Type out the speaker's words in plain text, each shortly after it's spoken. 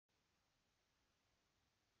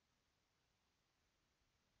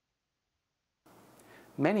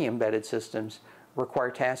Many embedded systems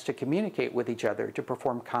require tasks to communicate with each other to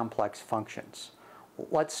perform complex functions.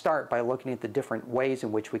 Let's start by looking at the different ways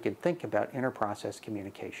in which we can think about interprocess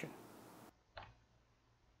communication.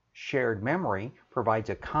 Shared memory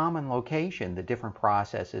provides a common location that different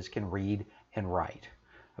processes can read and write.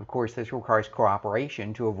 Of course, this requires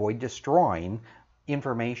cooperation to avoid destroying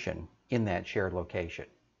information in that shared location.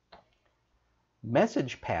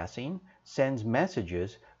 Message passing sends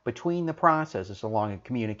messages between the processes along a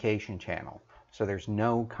communication channel, so there's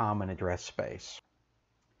no common address space.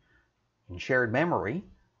 In shared memory,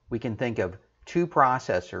 we can think of two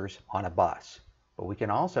processors on a bus, but we can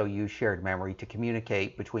also use shared memory to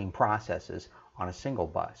communicate between processes on a single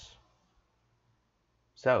bus.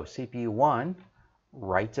 So CPU 1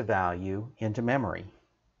 writes a value into memory,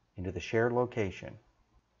 into the shared location.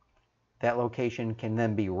 That location can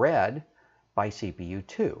then be read by CPU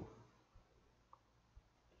 2.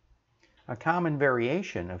 A common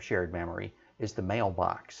variation of shared memory is the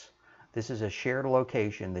mailbox. This is a shared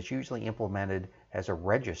location that's usually implemented as a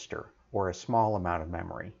register or a small amount of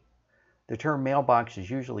memory. The term mailbox is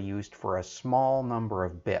usually used for a small number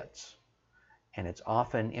of bits, and it's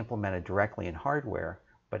often implemented directly in hardware,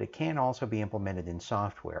 but it can also be implemented in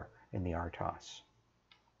software in the RTOS.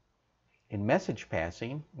 In message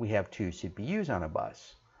passing, we have two CPUs on a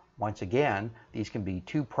bus. Once again, these can be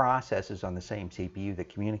two processes on the same CPU that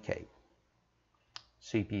communicate.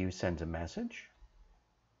 CPU sends a message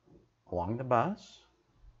along the bus.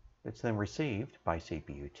 It's then received by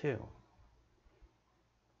CPU 2.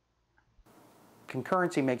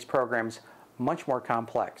 Concurrency makes programs much more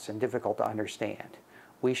complex and difficult to understand.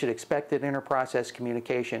 We should expect that interprocess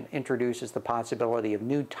communication introduces the possibility of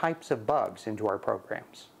new types of bugs into our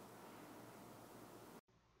programs.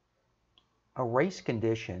 A race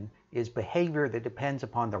condition is behavior that depends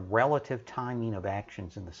upon the relative timing of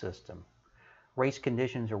actions in the system. Race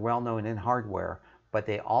conditions are well known in hardware, but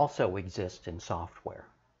they also exist in software.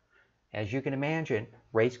 As you can imagine,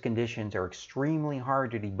 race conditions are extremely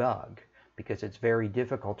hard to debug because it's very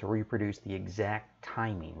difficult to reproduce the exact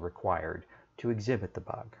timing required to exhibit the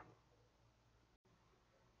bug.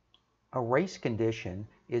 A race condition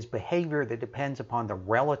is behavior that depends upon the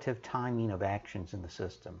relative timing of actions in the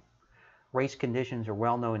system. Race conditions are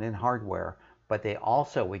well known in hardware, but they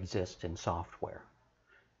also exist in software.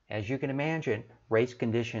 As you can imagine, race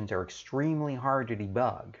conditions are extremely hard to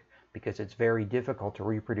debug because it's very difficult to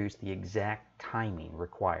reproduce the exact timing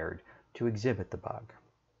required to exhibit the bug.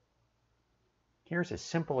 Here's a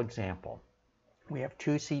simple example. We have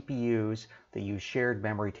two CPUs that use shared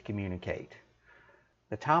memory to communicate.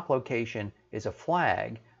 The top location is a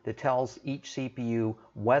flag that tells each CPU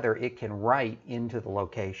whether it can write into the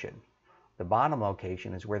location. The bottom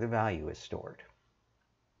location is where the value is stored.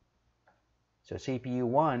 So CPU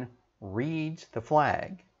 1 reads the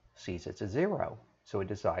flag, sees it's a 0, so it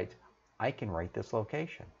decides, I can write this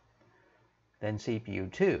location. Then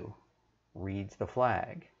CPU 2 reads the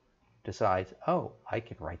flag, decides, oh, I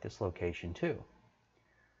can write this location too.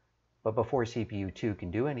 But before CPU 2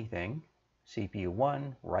 can do anything, CPU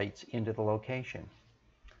 1 writes into the location.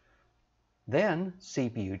 Then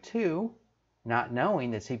CPU 2, not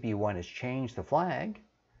knowing that CPU 1 has changed the flag,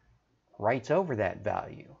 writes over that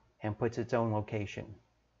value and puts its own location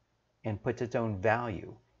and puts its own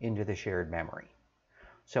value into the shared memory.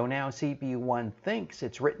 So now CPU 1 thinks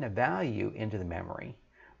it's written a value into the memory,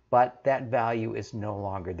 but that value is no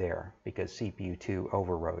longer there because CPU 2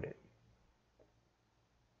 overwrote it.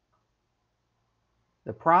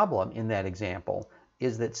 The problem in that example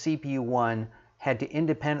is that CPU 1 had to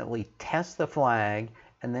independently test the flag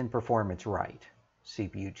and then perform its write.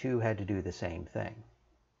 CPU 2 had to do the same thing.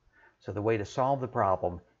 So the way to solve the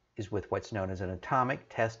problem is with what's known as an atomic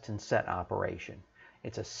test and set operation.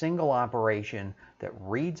 It's a single operation that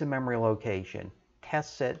reads a memory location,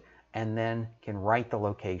 tests it, and then can write the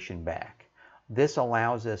location back. This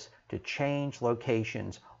allows us to change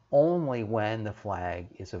locations only when the flag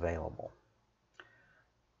is available.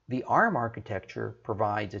 The ARM architecture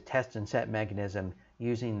provides a test and set mechanism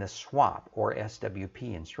using the swap or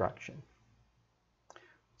SWP instruction.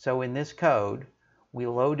 So in this code, we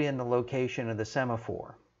load in the location of the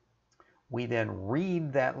semaphore. We then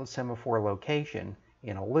read that semaphore location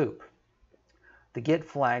in a loop. The get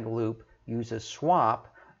flag loop uses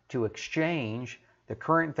swap to exchange the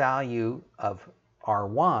current value of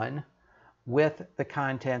R1 with the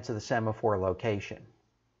contents of the semaphore location.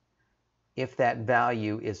 If that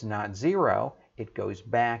value is not 0, it goes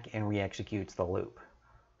back and re-executes the loop.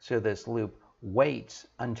 So this loop waits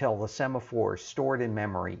until the semaphore stored in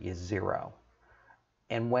memory is 0.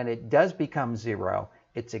 And when it does become 0,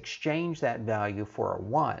 it's exchanged that value for a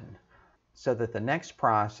 1. so that the next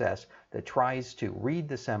process that tries to read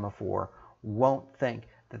the semaphore won't think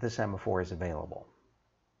that the semaphore is available.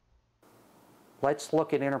 Let's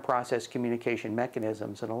look at interprocess communication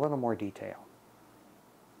mechanisms in a little more detail.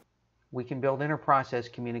 We can build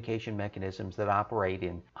interprocess communication mechanisms that operate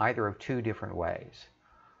in either of two different ways.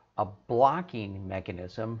 A blocking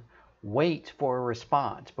mechanism waits for a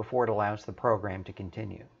response before it allows the program to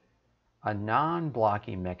continue. A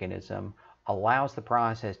non-blocking mechanism allows the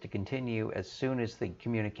process to continue as soon as the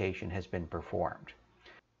communication has been performed.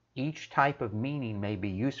 Each type of meaning may be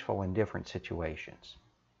useful in different situations.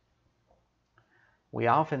 We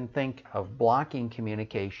often think of blocking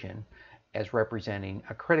communication as representing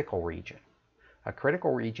a critical region. A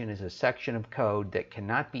critical region is a section of code that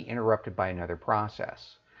cannot be interrupted by another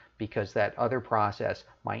process, because that other process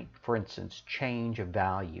might, for instance, change a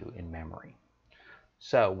value in memory.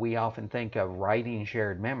 So we often think of writing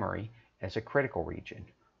shared memory as a critical region,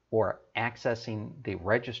 or accessing the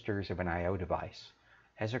registers of an I/O device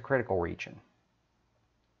as a critical region.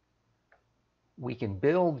 We can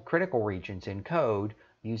build critical regions in code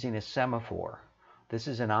using a semaphore. This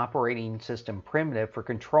is an operating system primitive for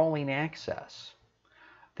controlling access.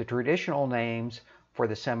 The traditional names for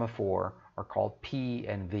the semaphore are called P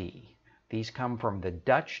and V. These come from the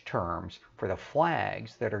Dutch terms for the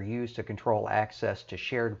flags that are used to control access to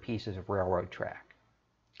shared pieces of railroad track.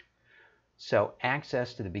 So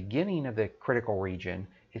access to the beginning of the critical region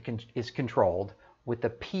is controlled with the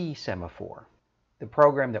P semaphore. The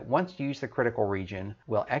program that wants to use the critical region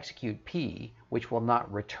will execute P, which will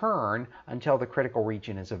not return until the critical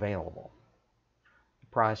region is available.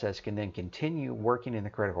 The process can then continue working in the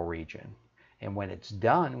critical region, and when it's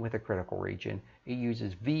done with the critical region, it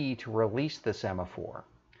uses V to release the semaphore.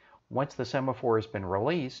 Once the semaphore has been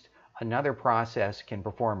released, another process can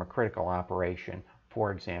perform a critical operation,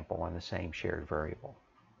 for example, on the same shared variable.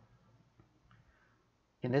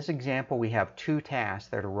 In this example, we have two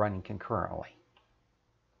tasks that are running concurrently.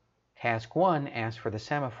 Task 1 asks for the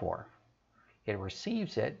semaphore. It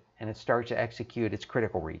receives it, and it starts to execute its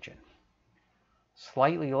critical region.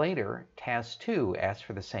 Slightly later, Task 2 asks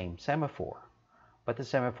for the same semaphore, but the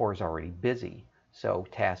semaphore is already busy, so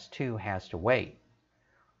Task 2 has to wait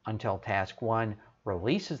until Task 1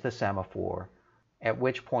 releases the semaphore, at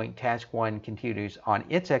which point Task 1 continues on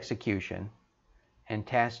its execution, and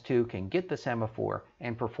Task 2 can get the semaphore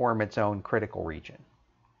and perform its own critical region.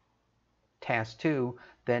 Task 2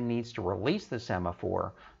 then needs to release the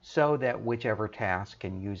semaphore so that whichever task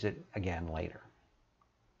can use it again later.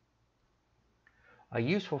 A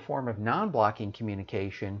useful form of non-blocking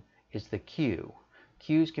communication is the queue.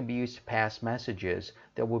 Queues can be used to pass messages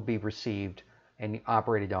that will be received and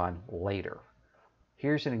operated on later.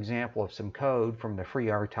 Here's an example of some code from the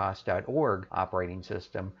freertos.org operating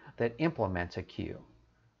system that implements a queue.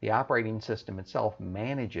 The operating system itself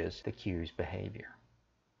manages the queue's behavior.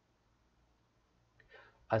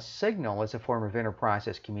 A signal is a form of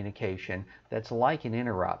interprocess communication that's like an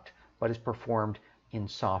interrupt, but is performed in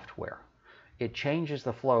software. It changes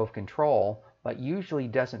the flow of control, but usually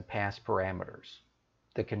doesn't pass parameters.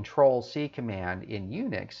 The Control-C command in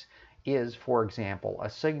Unix is, for example, a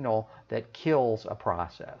signal that kills a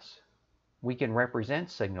process. We can represent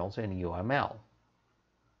signals in UML.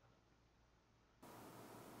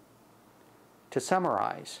 To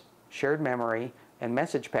summarize, shared memory and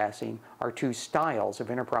message passing are two styles of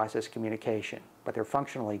interprocess communication, but they're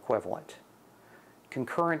functionally equivalent.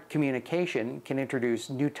 Concurrent communication can introduce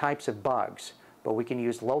new types of bugs, but we can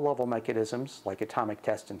use low-level mechanisms like atomic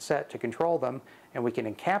test and set to control them, and we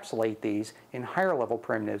can encapsulate these in higher-level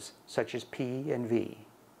primitives such as P and V.